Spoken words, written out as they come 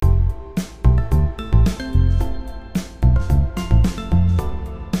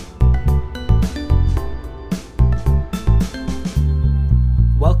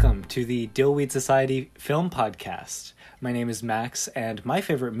to the Dillweed Society Film Podcast. My name is Max, and my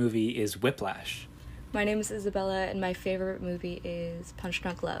favorite movie is Whiplash. My name is Isabella, and my favorite movie is Punch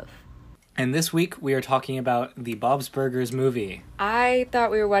Drunk Love. And this week, we are talking about the Bob's Burgers movie. I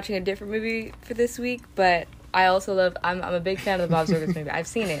thought we were watching a different movie for this week, but I also I'm a big fan of the Bob's Burgers movie. I've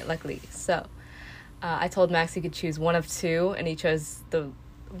seen it, luckily. So, I told Max he could choose one of two, and he chose the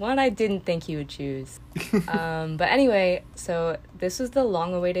one I didn't think he would choose. But anyway, so this was the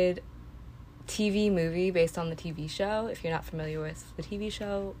long-awaited TV movie based on the TV show. If you're not familiar with the TV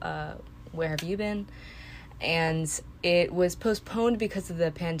show, Where Have You Been? And it was postponed because of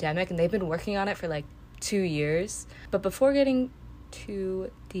the pandemic, and they've been working on it for like 2 years. But before getting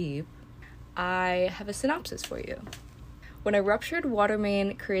too deep, I have a synopsis for you. When a ruptured water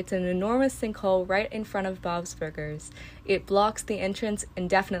main creates an enormous sinkhole right in front of Bob's Burgers, it blocks the entrance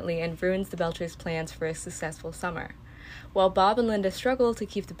indefinitely and ruins the Belchers' plans for a successful summer. While Bob and Linda struggle to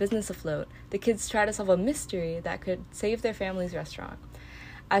keep the business afloat, the kids try to solve a mystery that could save their family's restaurant.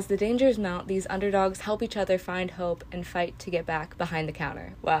 As the dangers mount, these underdogs help each other find hope and fight to get back behind the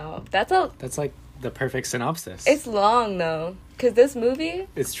counter. Wow, that's like the perfect synopsis. It's long, though, because this movie...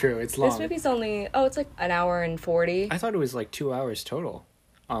 It's true, it's long. This movie's only... it's like an hour and 40. I thought it was like 2 hours total.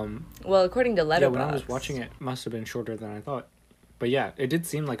 Well, according to Letterboxd. Yeah, when I was watching it must have been shorter than I thought. But yeah, it did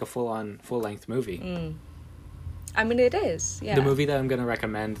seem like a full-length movie. I mean, it is, yeah. The movie that I'm going to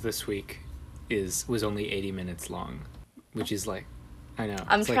recommend this week was only 80 minutes long, which is like... I know.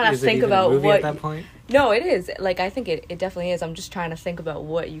 I'm it's trying like, to think about a movie what... at that point? No, it is. Like, I think it definitely is. I'm just trying to think about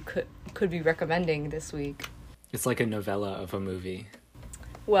what you could be recommending this week. It's like a novella of a movie.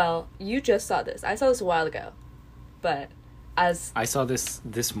 Well, you just saw this. I saw this a while ago. But as... I saw this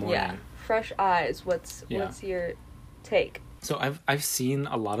morning. Yeah. Fresh eyes. What's your take? So I've seen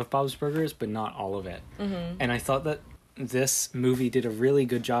a lot of Bob's Burgers, but not all of it. Mm-hmm. And I thought that this movie did a really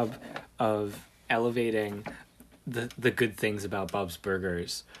good job of elevating the good things about Bob's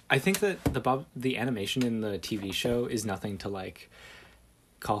Burgers. I think that the animation in the TV show is nothing to like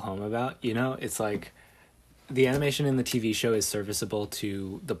call home about, you know? It's like the animation in the TV show is serviceable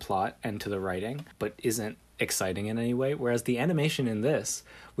to the plot and to the writing, but isn't exciting in any way, whereas the animation in this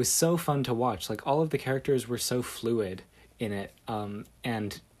was so fun to watch. Like all of the characters were so fluid in it,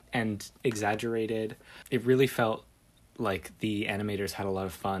 and exaggerated. It really felt like the animators had a lot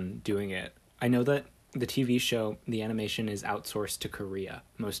of fun doing it. I know that the TV show, the animation is outsourced to Korea,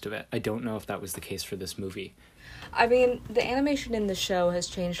 most of it. I don't know if that was the case for this movie. I mean, the animation in the show has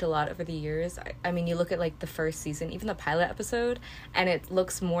changed a lot over the years. I mean, you look at, like, the first season, even the pilot episode, and it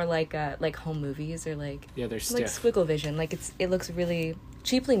looks more like home movies or, like... Yeah, they're stiff. Like, Squiggle Vision. Like, it looks really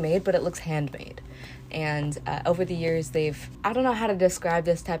cheaply made, but it looks handmade. And over the years, I don't know how to describe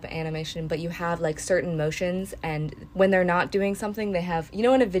this type of animation, but you have, like, certain motions, and when they're not doing something, they have... You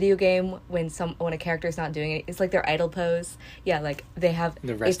know, in a video game, when a character's not doing it, it's like their idle pose. Yeah, like, they have...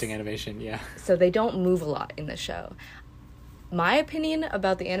 The resting animation, yeah. So they don't move a lot in the show. My opinion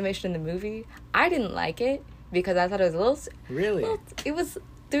about the animation in the movie, I didn't like it, because I thought it was a little... Really? Well, there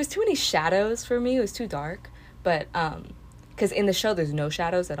was too many shadows for me. It was too dark. But, because in the show, there's no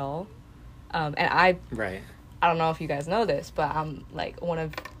shadows at all. And I don't know if you guys know this, but I'm like one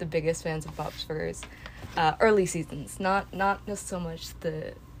of the biggest fans of Bob's Burgers, early seasons, not just so much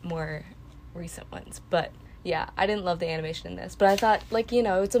the more recent ones. But yeah, I didn't love the animation in this, but I thought, like, you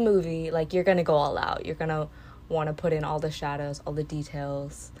know, it's a movie, like, you're gonna go all out, you're gonna want to put in all the shadows, all the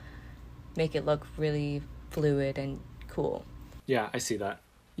details, make it look really fluid and cool. Yeah, I see that.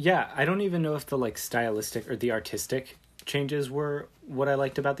 Yeah, I don't even know if the like stylistic or the artistic changes were what I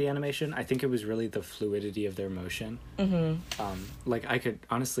liked about the animation. I think it was really the fluidity of their motion. Like I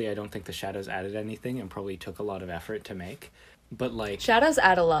don't think the shadows added anything and probably took a lot of effort to make, but like shadows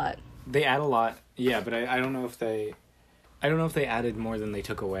add a lot. They add a lot, yeah, but I don't know if they added more than they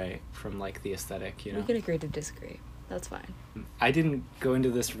took away from like the aesthetic, you know. We can agree to disagree. That's fine. I didn't go into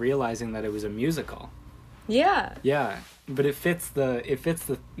this realizing that it was a musical. Yeah. Yeah, but it fits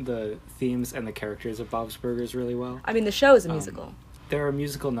the themes and the characters of Bob's Burgers really well. I mean, the show is a musical. There are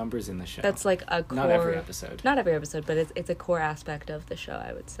musical numbers in the show. That's like a core... Not every episode. Not every episode, but it's a core aspect of the show,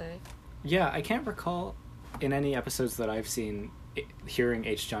 I would say. Yeah, I can't recall in any episodes that I've seen hearing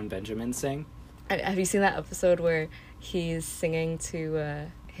H. John Benjamin sing. Have you seen that episode where he's singing to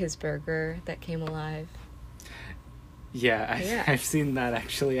his burger that came alive? Yeah, I've seen that,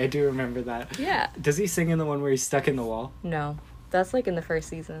 actually. I do remember that. Yeah. Does he sing in the one where he's stuck in the wall? No. That's, like, in the first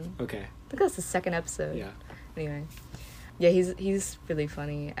season. Okay. I think that's the second episode. Yeah. Anyway. Yeah, he's really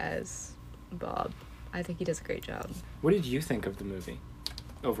funny as Bob. I think he does a great job. What did you think of the movie,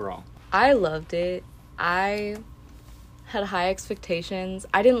 overall? I loved it. had high expectations.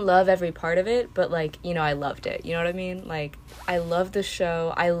 I didn't love every part of it, but, like, you know, I loved it. You know what I mean? Like, I love the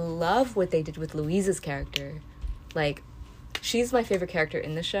show. I love what they did with Louise's character. Like, she's my favorite character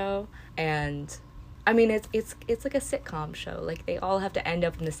in the show, and I mean, it's like a sitcom show. Like, they all have to end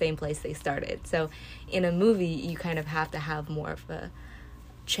up in the same place they started. So in a movie, you kind of have to have more of a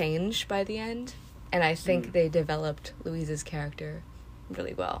change by the end. And I think they developed Louise's character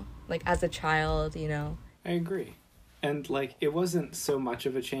really well. Like, as a child, you know. I agree. And, like, it wasn't so much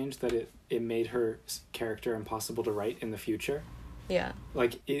of a change that it made her character impossible to write in the future. Yeah.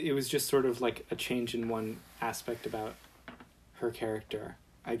 Like, it was just sort of, like, a change in one aspect about her character.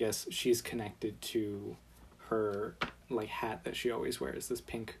 I guess she's connected to her, like, hat that she always wears, this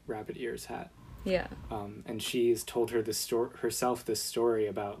pink rabbit ears hat. Yeah. And she's told her herself this story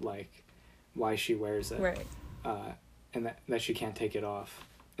about, like, why she wears it. Right. And that she can't take it off.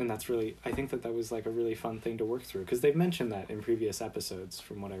 And that's really, I think that was, like, a really fun thing to work through, because they've mentioned that in previous episodes,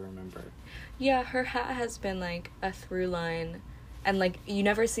 from what I remember. Yeah, her hat has been, like, a through line, and, like, you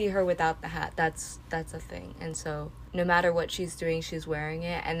never see her without the hat. That's a thing. And so no matter what she's doing, she's wearing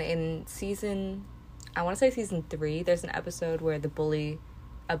it. And in season 3, there's an episode where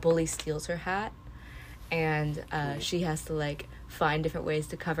a bully steals her hat, and she has to, like, find different ways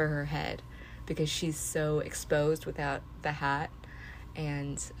to cover her head because she's so exposed without the hat.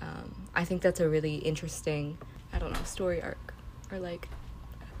 And I think that's a really interesting, I don't know, story arc, or, like,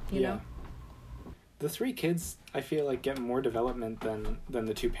 you know. The 3 kids, I feel like, get more development than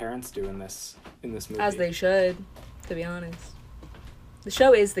the 2 parents do in this movie. As they should, to be honest. The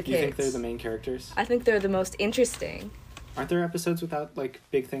show is the kids. You think they're the main characters? I think they're the most interesting. Aren't there episodes without, like,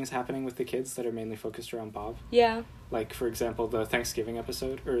 big things happening with the kids that are mainly focused around Bob? Yeah. Like, for example, the Thanksgiving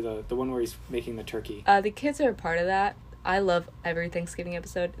episode, or the one where he's making the turkey. The kids are a part of that. I love every Thanksgiving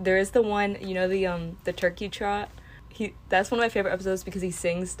episode. There is the one, you know, the turkey trot. That's one of my favorite episodes because he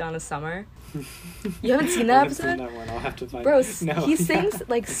sings Donna Summer. You haven't seen that episode? I haven't seen that one. I'll have to find Bro, No, he sings,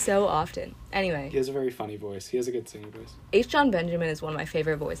 like, so often. Anyway. He has a very funny voice. He has a good singing voice. H. John Benjamin is one of my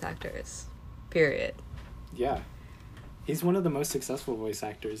favorite voice actors. Period. Yeah. He's one of the most successful voice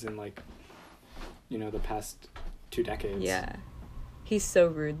actors in, like, you know, the past 2 decades. Yeah. He's so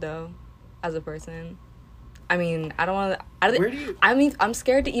rude, though, as a person. I mean, I don't want to... I'm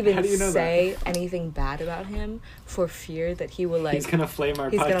scared to even say anything bad about him for fear that he will, like... He's gonna flame our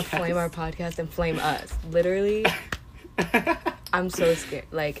podcast. He's gonna flame our podcast and flame us. Literally. I'm so scared.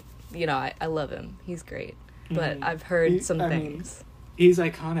 Like, you know, I love him. He's great. But I've heard some things. He's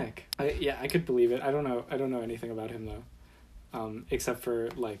iconic. I could believe it. I don't know anything about him, though. Except for,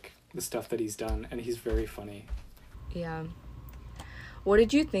 like, the stuff that he's done. And he's very funny. Yeah. What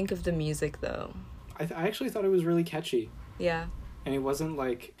did you think of the music, though? I actually thought it was really catchy. Yeah. And it wasn't,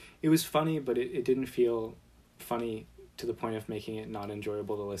 like... It was funny, but it didn't feel funny to the point of making it not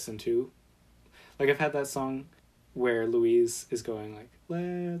enjoyable to listen to. Like, I've had that song where Louise is going, like,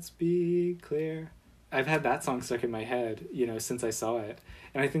 let's be clear. I've had that song stuck in my head, you know, since I saw it.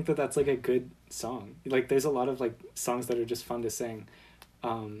 And I think that that's, like, a good song. Like, there's a lot of, like, songs that are just fun to sing.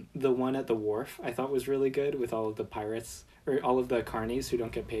 The one at the wharf I thought was really good, with all of the pirates, or all of the carnies who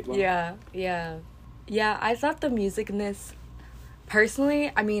don't get paid well. Yeah, I thought the music in this,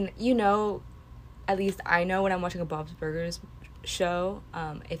 personally, I mean, you know, at least I know when I'm watching a Bob's Burgers show,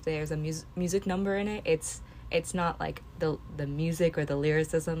 if there's a music number in it, it's not, like, the music or the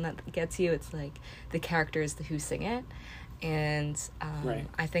lyricism that gets you, it's, like, the characters who sing it, and right.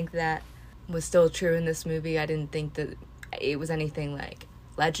 I think that was still true in this movie. I didn't think that it was anything, like,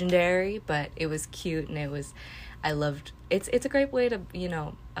 legendary, but it was cute, and I loved, it's a great way to, you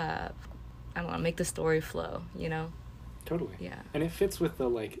know, I don't know, make the story flow, you know? Totally. Yeah. And it fits with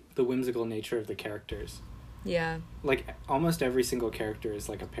the whimsical nature of the characters. Yeah. Like, almost every single character is,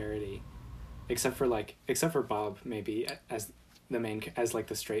 like, a parody. Except for Bob, maybe, as like,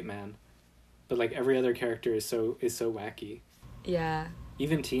 the straight man. But, like, every other character is so wacky. Yeah.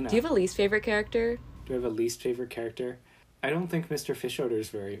 Even Tina. Do you have a least favorite character? Do I have a least favorite character? I don't think Mr. Fischoeder is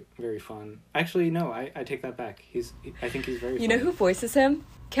very, very fun. Actually, no, I take that back. I think he's very fun. You know who voices him?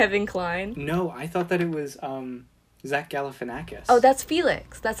 Kevin Kline. No, I thought that it was Zach Galifianakis. Oh, that's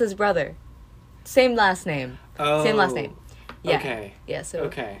Felix. That's his brother. Same last name. Oh. Same last name. Yeah. Okay. Yeah, so...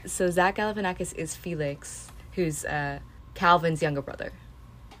 Okay. So Zach Galifianakis is Felix, who's Calvin's younger brother.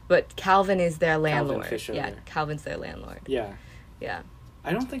 But Calvin is their landlord. Calvin Fischoeder. Yeah, Calvin's their landlord. Yeah. Yeah.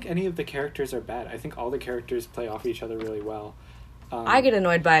 I don't think any of the characters are bad. I think all the characters play off each other really well. I get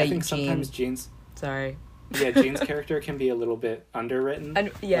annoyed by I think Eugene. sometimes Gene's... Sorry. Yeah, Gene's character can be a little bit underwritten.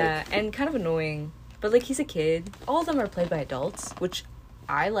 And kind of annoying. But, like, he's a kid. All of them are played by adults, which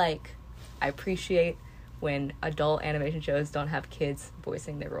I like. I appreciate. when adult animation shows don't have kids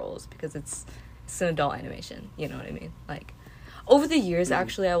voicing their roles, because it's an adult animation, you know what I mean? Like, over the years,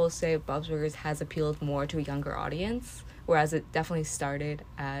 actually, I will say Bob's Burgers has appealed more to a younger audience, whereas it definitely started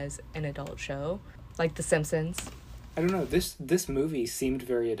as an adult show, like The Simpsons. I don't know, this movie seemed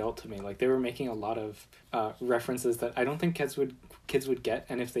very adult to me. Like, they were making a lot of references that I don't think kids would get,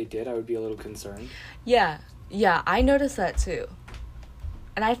 and if they did, I would be a little concerned. Yeah, I noticed that too.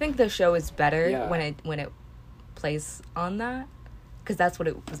 And I think the show is better when it plays on that, because that's what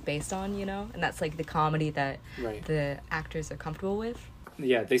it was based on, you know? And that's, like, the comedy that the actors are comfortable with.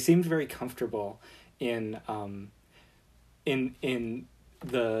 Yeah, they seemed very comfortable in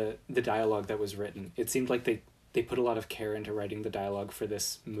the dialogue that was written. It seemed like they put a lot of care into writing the dialogue for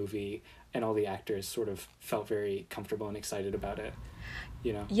this movie, and all the actors sort of felt very comfortable and excited about it.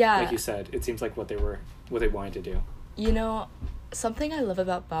 You know? Yeah. Like you said, it seems like what they wanted to do. You know, something I love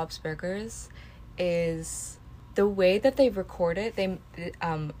about Bob's Burgers is the way that they record it.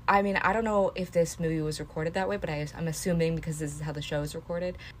 I mean, I don't know if this movie was recorded that way, but I'm assuming, because this is how the show is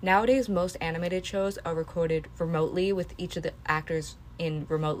recorded. Nowadays, most animated shows are recorded remotely, with each of the actors in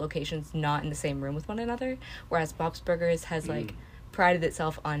remote locations, not in the same room with one another, whereas Bob's Burgers has like prided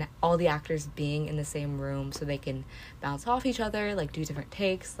itself on all the actors being in the same room, so they can bounce off each other, like do different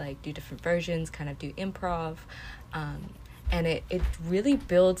takes, like do different versions, kind of do improv, and it really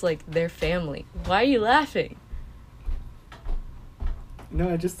builds like their family. Why are you laughing? No,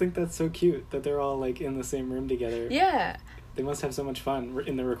 I just think that's so cute that they're all like in the same room together. Yeah, they must have so much fun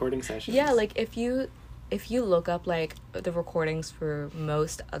in the recording sessions. Yeah, like if you look up like the recordings for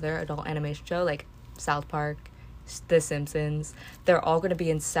most other adult animation show, like South Park, The Simpsons, they're all going to be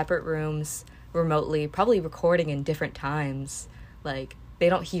in separate rooms remotely, probably recording in different times. Like, they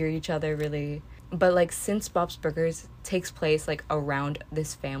don't hear each other really. But like, since Bob's Burgers takes place like around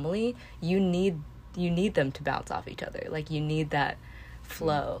this family, you need them to bounce off each other. Like, you need that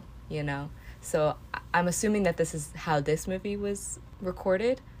flow, you know? So I'm assuming that this is how this movie was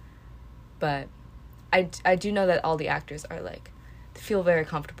recorded, but I do know that all the actors are like, feel very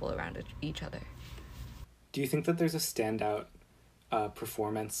comfortable around each other. Do you think that there's a standout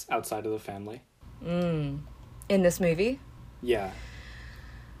performance outside of the family? In this movie? Yeah.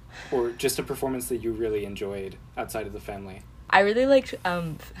 Or just a performance that you really enjoyed outside of the family? I really liked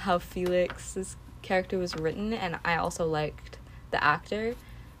how Felix's character was written, and I also liked the actor,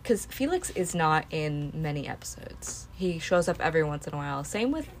 because Felix is not in many episodes. He shows up every once in a while.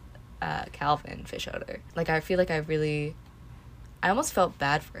 Same with Calvin Fischoeder. Like, I feel like I almost felt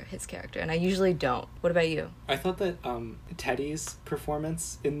bad for his character, and I usually don't. What about you? I thought that Teddy's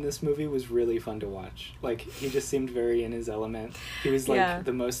performance in this movie was really fun to watch. Like, he just seemed very in his element. He was like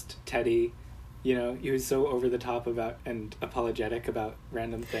the most Teddy, you know? He was so over the top about and apologetic about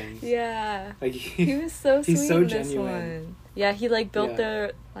random things. Yeah. Like, he was so sweet he's so in genuine. This one. Yeah, he like built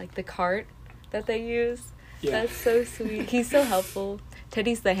the cart that they use. Yeah. That's so sweet. He's so helpful.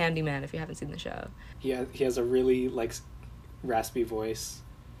 Teddy's the handyman, if you haven't seen the show. He has a really like raspy voice.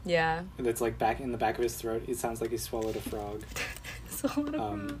 Yeah. That's like back in the back of his throat. It sounds like he swallowed a frog. Swallowed a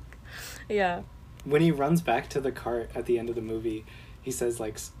frog. Yeah. When he runs back to the cart at the end of the movie, he says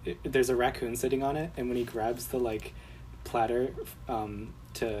like there's a raccoon sitting on it, and when he grabs the like platter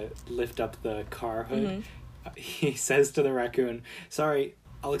to lift up the car hood, he says to the raccoon, "Sorry,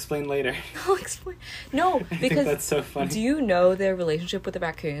 I'll explain later." I'll explain. No, because I think that's so funny. Do you know their relationship with the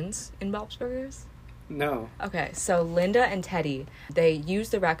raccoons in Bob's Burgers? No. Okay, so Linda and Teddy, they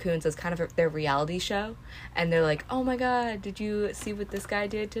use the raccoons as kind of their reality show, and they're like, "Oh my god, did you see what this guy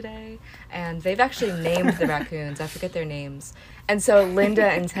did today?" And they've actually named the raccoons. I forget their names. And so Linda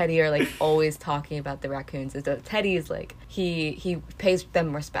and Teddy are like always talking about the raccoons. And so Teddy is like, he pays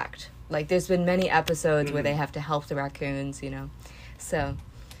them respect. Like, there's been many episodes where they have to help the raccoons, you know. So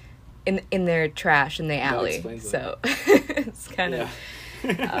in their trash in the alley. So it's kind of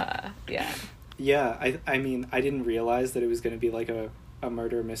yeah. Yeah, I mean, I didn't realize that it was going to be like a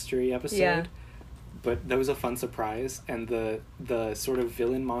murder mystery episode. Yeah. But that was a fun surprise, and the sort of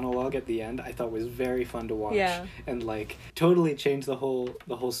villain monologue at the end I thought was very fun to watch. Yeah. And like totally changed the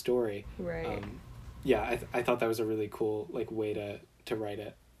whole story. Right. Yeah, I thought that was a really cool like way to write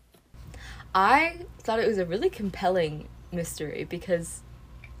it. I thought it was a really compelling mystery because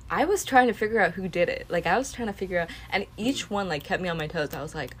I was trying to figure out who did it. Like, I was trying to figure out, and each one like kept me on my toes. I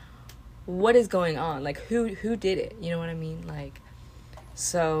was like, what is going on? Like, who did it? You know what I mean? Like,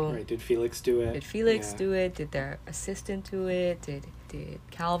 so right. Did Felix do it? Did Felix do it? Did their assistant do it? Did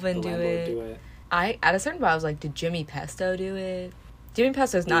Calvin do it? At a certain point I was like, did Jimmy Pesto do it? Jimmy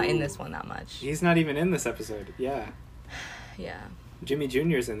Pesto's not in this one that much. He's not even in this episode. Yeah. Yeah. Jimmy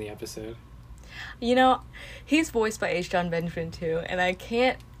Jr.'s in the episode. You know, he's voiced by H. John Benjamin too, and I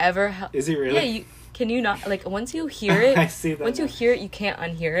can't ever help. Is he really? Yeah, can you not, like, once you hear it, I see that once now. you hear it, you can't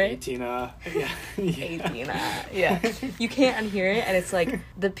unhear it. 18, yeah. 18, yeah. You can't unhear it, and it's like,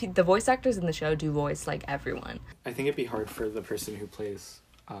 the voice actors in the show do voice, like, everyone. I think it'd be hard for the person who plays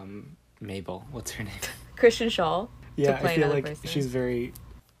Mabel. What's her name? Kristen Shaw. Yeah, to play I feel another like person. she's very...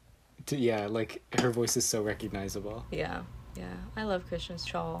 like, her voice is so recognizable. Yeah. I love Kristen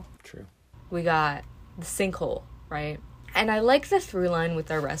Shaw. True. We got the sinkhole, right? And I like the through line with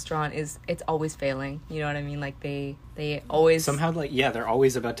their restaurant is it's always failing. You know what I mean? Like, they always... Somehow, like, yeah, they're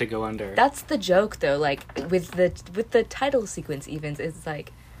always about to go under. That's the joke, though. Like, with the title sequence even, it's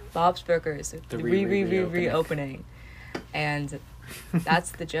like, Bob's Burgers, the reopening. And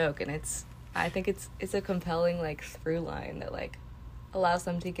that's the joke. And I think it's a compelling, like, through line that, like, allows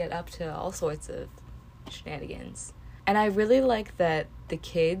them to get up to all sorts of shenanigans. And I really like that the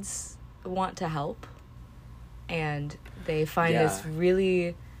kids want to help. And they find this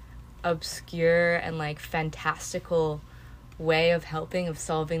really obscure and, like, fantastical way of helping, of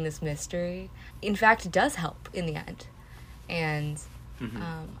solving this mystery. In fact, it does help in the end. And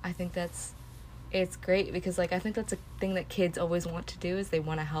I think it's great because, like, I think that's a thing that kids always want to do is they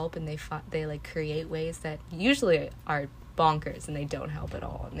want to help, and they like create ways that usually are bonkers and they don't help at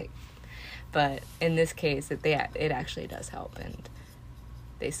all. But in this case, it actually does help, and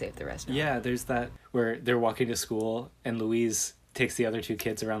they save the restaurant. Yeah, there's that where they're walking to school and Louise takes the other two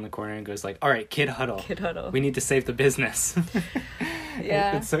kids around the corner and goes like, all right, kid huddle. We need to save the business.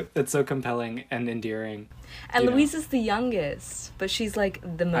 Yeah. It's so compelling and endearing. And Louise is the youngest, but she's like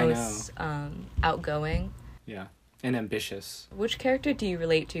the most outgoing. Yeah. And ambitious. Which character do you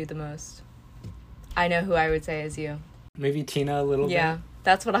relate to the most? I know who I would say is you. Maybe Tina a little bit. Yeah,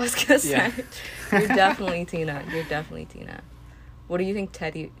 that's what I was gonna say. You're definitely Tina. What do you think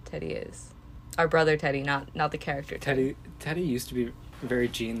Teddy is? Our brother Teddy, not the character Teddy. Teddy used to be very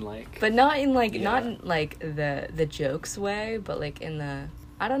Jean-like. But not in the jokes way, but like in the,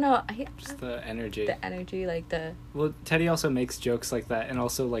 I don't know. Just the energy. The energy, like the... Well, Teddy also makes jokes like that and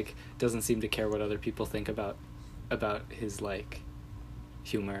also, like, doesn't seem to care what other people think about his, like,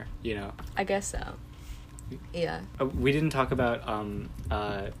 humor, you know? I guess so. Yeah. We didn't talk about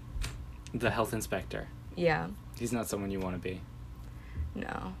the health inspector. Yeah. He's not someone you want to be.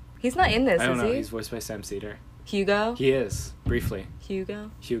 No. He's not in this, is he? I don't know. He's voiced by Sam Cedar. Hugo? He is, briefly.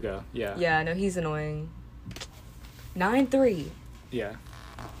 Hugo, yeah. Yeah, no, he's annoying. 9-3. Yeah.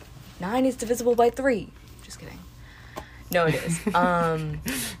 9 is divisible by 3. Just kidding. No, it is. I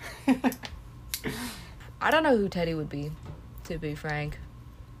don't know who Teddy would be, to be frank.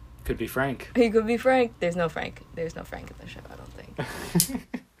 Could be Frank. He could be Frank. There's no Frank in the show, I don't think.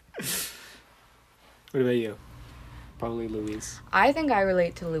 What about you? Probably Louise. I think I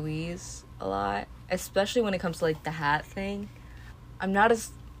relate to Louise a lot, especially when it comes to, like, the hat thing. I'm not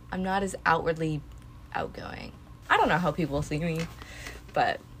as outwardly outgoing. I don't know how people see me,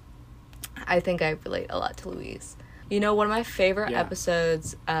 but I think I relate a lot to Louise. You know, one of my favorite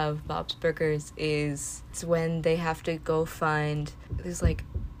episodes of Bob's Burgers is when they have to go find, there's, like,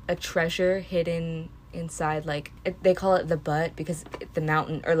 a treasure hidden inside, like, they call it the butt because the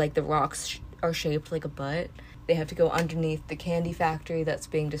mountain, or, like, the rocks are shaped like a butt. They have to go underneath the candy factory that's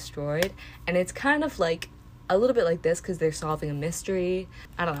being destroyed, and it's kind of like a little bit like this because they're solving a mystery.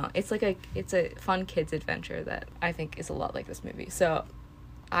 I don't know. It's a fun kids adventure that I think is a lot like this movie. So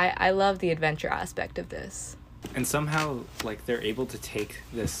I love the adventure aspect of this. And somehow, like, they're able to take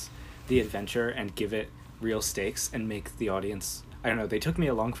the adventure and give it real stakes and make the audience, I don't know, they took me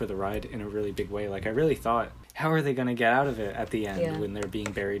along for the ride in a really big way. Like, I really thought, how are they going to get out of it at the end when they're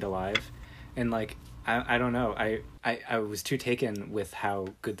being buried alive? And, like, I don't know. I was too taken with how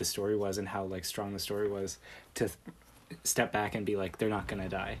good the story was and how, like, strong the story was to step back and be like, they're not gonna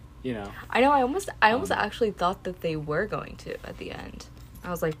die, you know? I know. I almost actually thought that they were going to at the end. I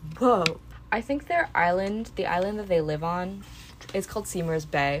was like, whoa. I think the island that they live on, is called Seymour's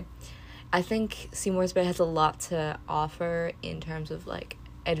Bay. I think Seymour's Bay has a lot to offer in terms of, like,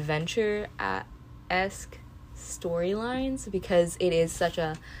 adventure-esque storylines because it is such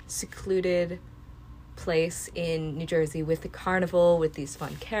a secluded place in New Jersey with the carnival, with these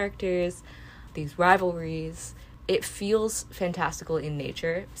fun characters, these rivalries. It feels fantastical in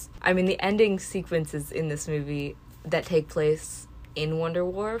nature. I mean, the ending sequences in this movie that take place in Wonder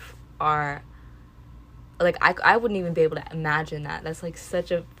Wharf are, like, I wouldn't even be able to imagine that. That's, like,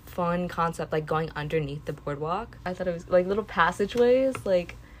 such a fun concept, like, going underneath the boardwalk. I thought it was, like, little passageways,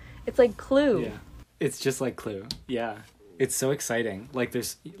 like, it's like Clue. Yeah. It's just like Clue. Yeah. It's so exciting. Like,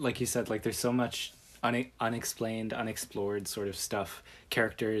 there's, like you said, like, there's so much unexplained, unexplored sort of stuff,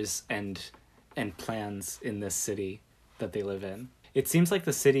 characters and and plans in this city that they live in. It seems like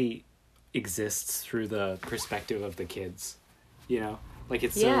the city exists through the perspective of the kids, you know? Like,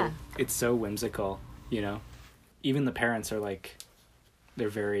 it's so whimsical, you know? Even the parents are, like, they're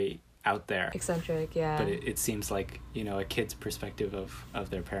very out there. Eccentric, yeah. But it seems like, you know, a kid's perspective of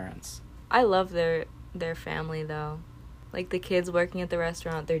their parents. I love their family, though. Like, the kids working at the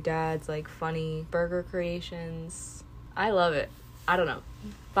restaurant, their dad's, like, funny burger creations. I love it. I don't know.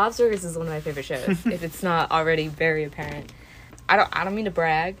 Bob's Burgers is one of my favorite shows, if it's not already very apparent. I don't mean to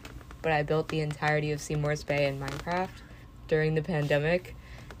brag, but I built the entirety of Seymour's Bay in Minecraft during the pandemic,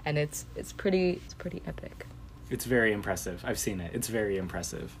 and it's pretty epic. It's very impressive. I've seen it. It's very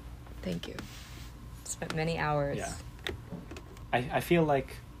impressive. Thank you. Spent many hours. Yeah. I feel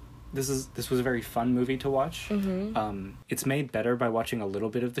like this was a very fun movie to watch. Mm-hmm. It's made better by watching a little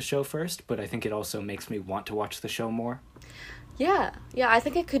bit of the show first, but I think it also makes me want to watch the show more. Yeah, I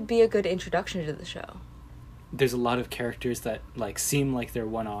think it could be a good introduction to the show. There's a lot of characters that, like, seem like they're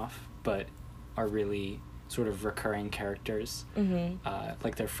one-off, but are really sort of recurring characters. Mm-hmm.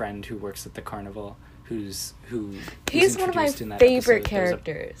 Like their friend who works at the carnival, he's one of my favorite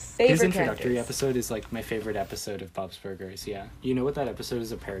characters. His introductory episode is, like, my favorite episode of Bob's Burgers, yeah. You know what that episode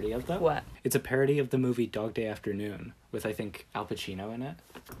is a parody of, though? What? It's a parody of the movie Dog Day Afternoon, with, I think, Al Pacino in it.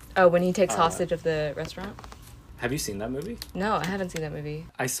 Oh, when he takes hostage of the restaurant? Have you seen that movie? No, I haven't seen that movie.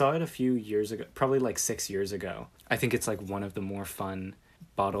 I saw it a few years ago, probably like 6 years ago. I think it's, like, one of the more fun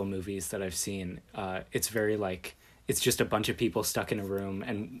bottle movies that I've seen. It's very, like, it's just a bunch of people stuck in a room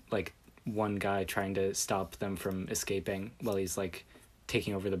and, like, one guy trying to stop them from escaping while he's, like,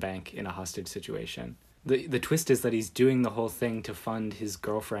 taking over the bank in a hostage situation. The twist is that he's doing the whole thing to fund his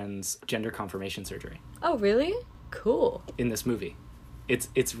girlfriend's gender confirmation surgery. Oh, really? Cool. In this movie.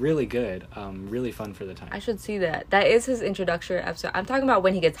 It's really good, really fun for the time. I should see that. That is his introductory episode. I'm talking about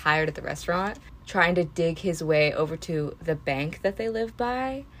when he gets hired at the restaurant, trying to dig his way over to the bank that they live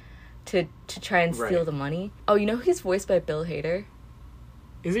by to try and steal the money. Oh, you know he's voiced by Bill Hader?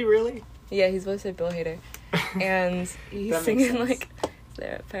 Is he really? Yeah, he's voiced by Bill Hader. And he's singing, like, "Is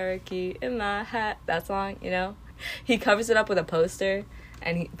there a parakeet in my hat?" That song, you know? He covers it up with a poster,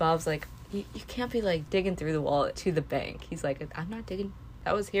 and Bob's like, you can't be, like, digging through the wall to the bank. He's like, I'm not digging.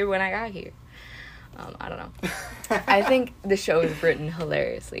 That was here when I got here. I don't know. I think the show is written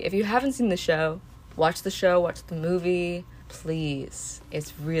hilariously. If you haven't seen the show, watch the movie, please.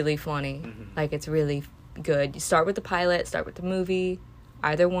 It's really funny. Mm-hmm. Like, it's really good. You start with the pilot, start with the movie.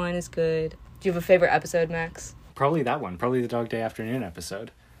 Either one is good. Do you have a favorite episode, Max? Probably that one. Probably the Dog Day Afternoon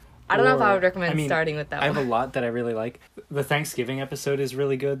episode. I don't know if I would recommend starting with that one. I have a lot that I really like. The Thanksgiving episode is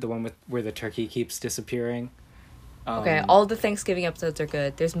really good. The one where the turkey keeps disappearing. Okay, all the Thanksgiving episodes are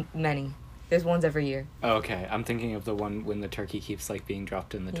good. There's many. There's ones every year. Oh, okay, I'm thinking of the one when the turkey keeps, like, being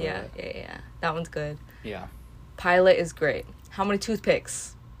dropped in the toilet. Yeah. That one's good. Yeah. Pilot is great. How many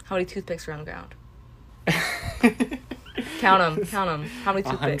toothpicks around the ground? Count them. How many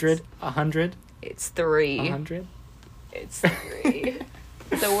toothpicks? 100? It's 3. 100? It's 3.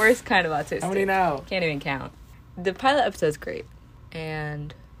 The worst kind of autistic. How many now? Can't even count. The pilot episode's great.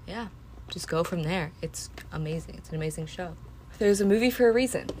 And, yeah, just go from there. It's amazing. It's an amazing show. There's a movie for a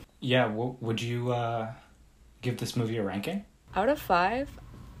reason. Yeah, would you give this movie a ranking? Out of 5?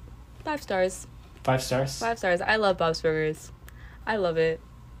 5 stars. 5 stars? 5 stars. I love Bob's Burgers. I love it.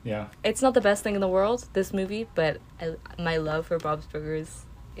 Yeah. It's not the best thing in the world, this movie, but my love for Bob's Burgers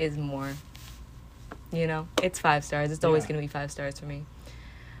is more. You know? It's 5 stars. It's always going to be 5 stars for me.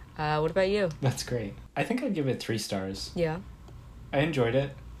 What about you? That's great. I think I'd give it 3 stars. Yeah. I enjoyed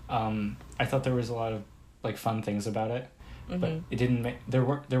it. I thought there was a lot of, like, fun things about it. Mm-hmm. But it didn't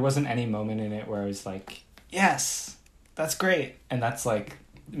there wasn't any moment in it where I was like, yes, that's great. And that's, like,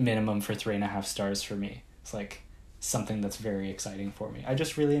 minimum for 3.5 stars for me. It's, like, something that's very exciting for me. I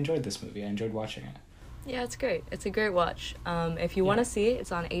just really enjoyed this movie. I enjoyed watching it. Yeah, it's great. It's a great watch. If you want to see it,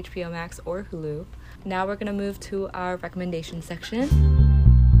 it's on HBO Max or Hulu. Now we're going to move to our recommendation section.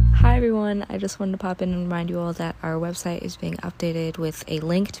 Hi everyone, I just wanted to pop in and remind you all that our website is being updated with a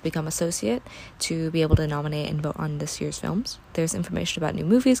link to become associate to be able to nominate and vote on this year's films. There's information about new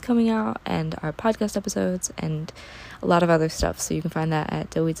movies coming out and our podcast episodes and a lot of other stuff, so you can find that at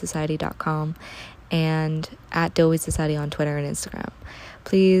dillweedsociety.com and at Dillweed Society on Twitter and Instagram.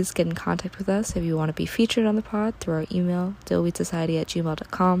 Please get in contact with us if you want to be featured on the pod through our email,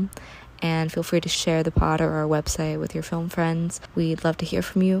 dillweedsociety@gmail.com. And feel free to share the pod or our website with your film friends. We'd love to hear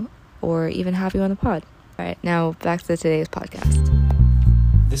from you or even have you on the pod. All right, now back to today's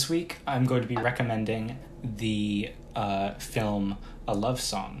podcast. This week, I'm going to be recommending the film A Love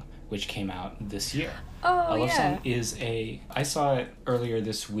Song, which came out this year. Oh, A Love Song is I saw it earlier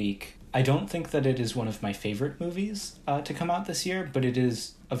this week I don't think that it is one of my favorite movies to come out this year, but it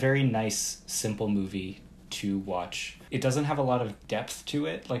is a very nice, simple movie to watch. It doesn't have a lot of depth to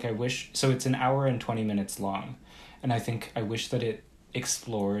it. Like, I wish... So it's an hour and 20 minutes long. And I wish that it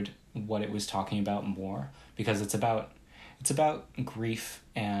explored what it was talking about more, because it's about grief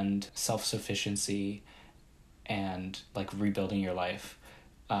and self-sufficiency and, like, rebuilding your life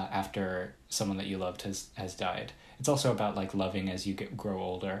after someone that you loved has died. It's also about, like, loving as you grow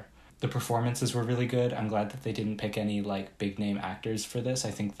older. The performances were really good. I'm glad that they didn't pick any, like, big name actors for this.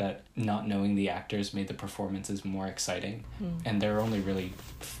 I think that not knowing the actors made the performances more exciting. And there are only really,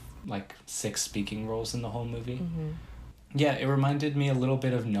 like, 6 speaking roles in the whole movie. Yeah, it reminded me a little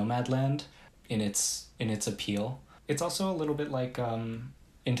bit of Nomadland in its appeal. It's also a little bit like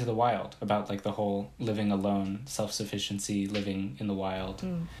Into the Wild, about, like, the whole living alone, self-sufficiency, living in the wild.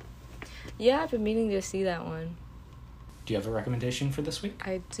 Yeah, I've been meaning to see that one. Do you have a recommendation for this week?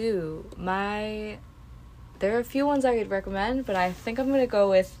 I do. There are a few ones I could recommend, but I think I'm going to go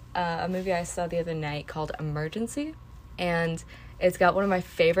with a movie I saw the other night called Emergency. And it's got one of my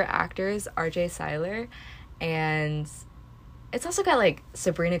favorite actors, RJ Cyler. And it's also got, like,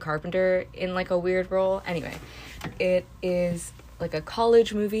 Sabrina Carpenter in, like, a weird role. Anyway, it is, like, a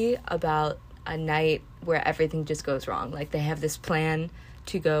college movie about a night where everything just goes wrong. Like, they have this plan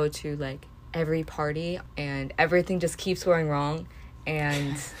to go to, like, every party, and everything just keeps going wrong,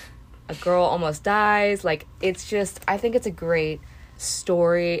 and a girl almost dies. Like, it's just, I think it's a great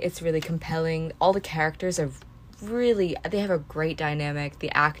story. It's really compelling. All the characters are really, they have a great dynamic. The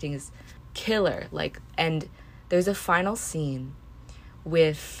acting is killer. Like, and there's a final scene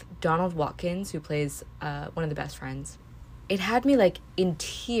with Donald Watkins, who plays one of the best friends. It had me, like, in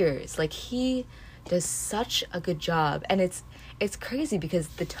tears. Like, he does such a good job, and it's crazy because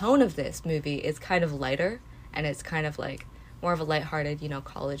the tone of this movie is kind of lighter, and it's kind of, like, more of a lighthearted,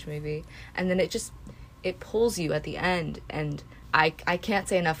 college movie. And then it pulls you at the end, and I can't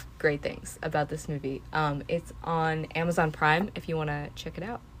say enough great things about this movie. It's on Amazon Prime if you want to check it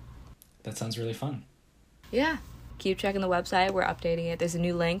out. That sounds really fun. Yeah. Keep checking the website. We're updating it. There's a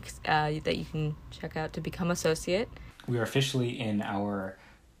new link that you can check out to become associate. We are officially in our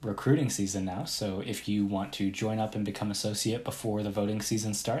recruiting season now, so if you want to join up and become associate before the voting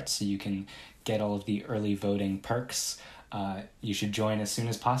season starts, so you can get all of the early voting perks, you should join as soon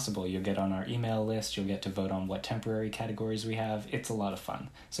as possible. You'll get on our email list, you'll get to vote on what temporary categories we have. It's a lot of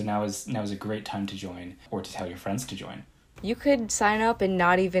fun. So now is a great time to join, or to tell your friends to join. You could sign up and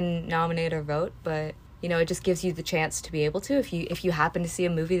not even nominate or vote, but it just gives you the chance to be able to, if you happen to see a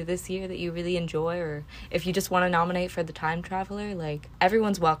movie this year that you really enjoy, or if you just want to nominate for The Time Traveler, like,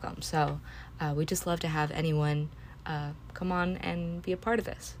 everyone's welcome. So we just love to have anyone come on and be a part of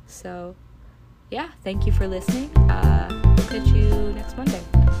this. So yeah, thank you for listening. We'll catch you next Monday.